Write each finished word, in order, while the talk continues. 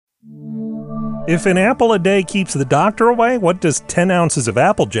If an apple a day keeps the doctor away, what does 10 ounces of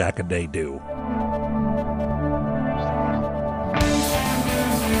Applejack a day do?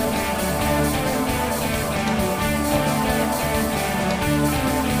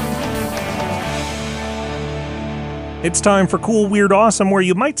 It's time for Cool, Weird, Awesome, where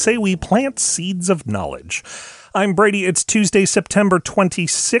you might say we plant seeds of knowledge. I'm Brady. It's Tuesday, September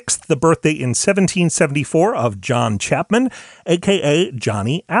 26th, the birthday in 1774 of John Chapman, a.k.a.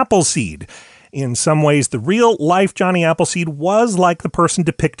 Johnny Appleseed. In some ways, the real-life Johnny Appleseed was like the person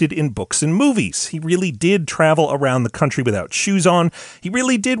depicted in books and movies. He really did travel around the country without shoes on. He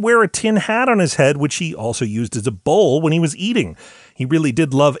really did wear a tin hat on his head, which he also used as a bowl when he was eating. He really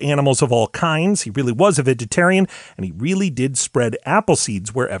did love animals of all kinds. He really was a vegetarian, and he really did spread apple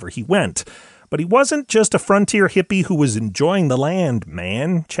seeds wherever he went. But he wasn't just a frontier hippie who was enjoying the land,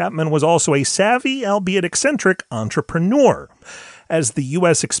 man. Chapman was also a savvy, albeit eccentric, entrepreneur. As the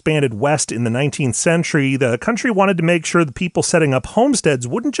U.S. expanded west in the 19th century, the country wanted to make sure the people setting up homesteads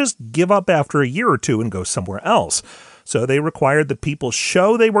wouldn't just give up after a year or two and go somewhere else. So they required that people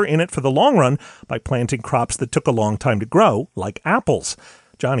show they were in it for the long run by planting crops that took a long time to grow, like apples.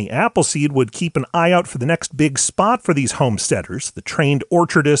 Johnny Appleseed would keep an eye out for the next big spot for these homesteaders. The trained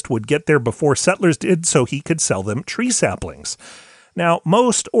orchardist would get there before settlers did so he could sell them tree saplings. Now,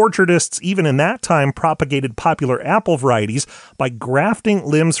 most orchardists, even in that time, propagated popular apple varieties by grafting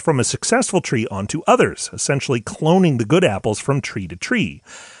limbs from a successful tree onto others, essentially cloning the good apples from tree to tree.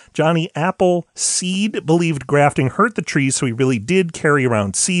 Johnny Appleseed believed grafting hurt the trees, so he really did carry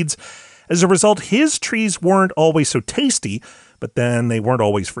around seeds. As a result, his trees weren't always so tasty, but then they weren't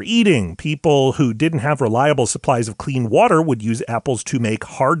always for eating. People who didn't have reliable supplies of clean water would use apples to make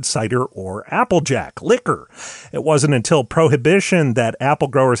hard cider or Applejack liquor. It wasn't until Prohibition that apple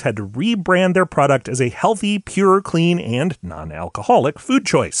growers had to rebrand their product as a healthy, pure, clean, and non-alcoholic food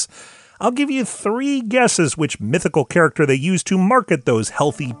choice. I'll give you 3 guesses which mythical character they used to market those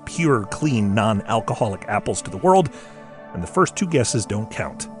healthy, pure, clean, non-alcoholic apples to the world, and the first 2 guesses don't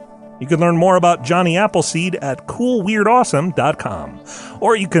count. You can learn more about Johnny Appleseed at coolweirdawesome.com.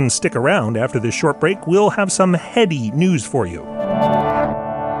 Or you can stick around after this short break. We'll have some heady news for you.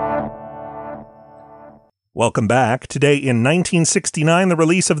 Welcome back. Today in 1969, the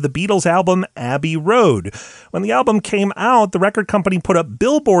release of the Beatles' album Abbey Road. When the album came out, the record company put up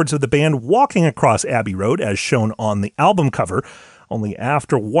billboards of the band walking across Abbey Road, as shown on the album cover. Only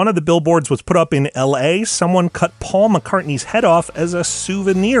after one of the billboards was put up in L.A., someone cut Paul McCartney's head off as a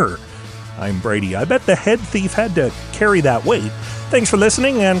souvenir. I'm Brady. I bet the head thief had to carry that weight. Thanks for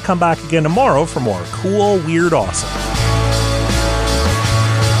listening, and come back again tomorrow for more Cool, Weird, Awesome.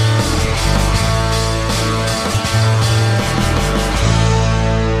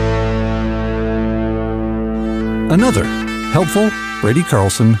 Another helpful Brady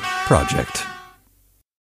Carlson project.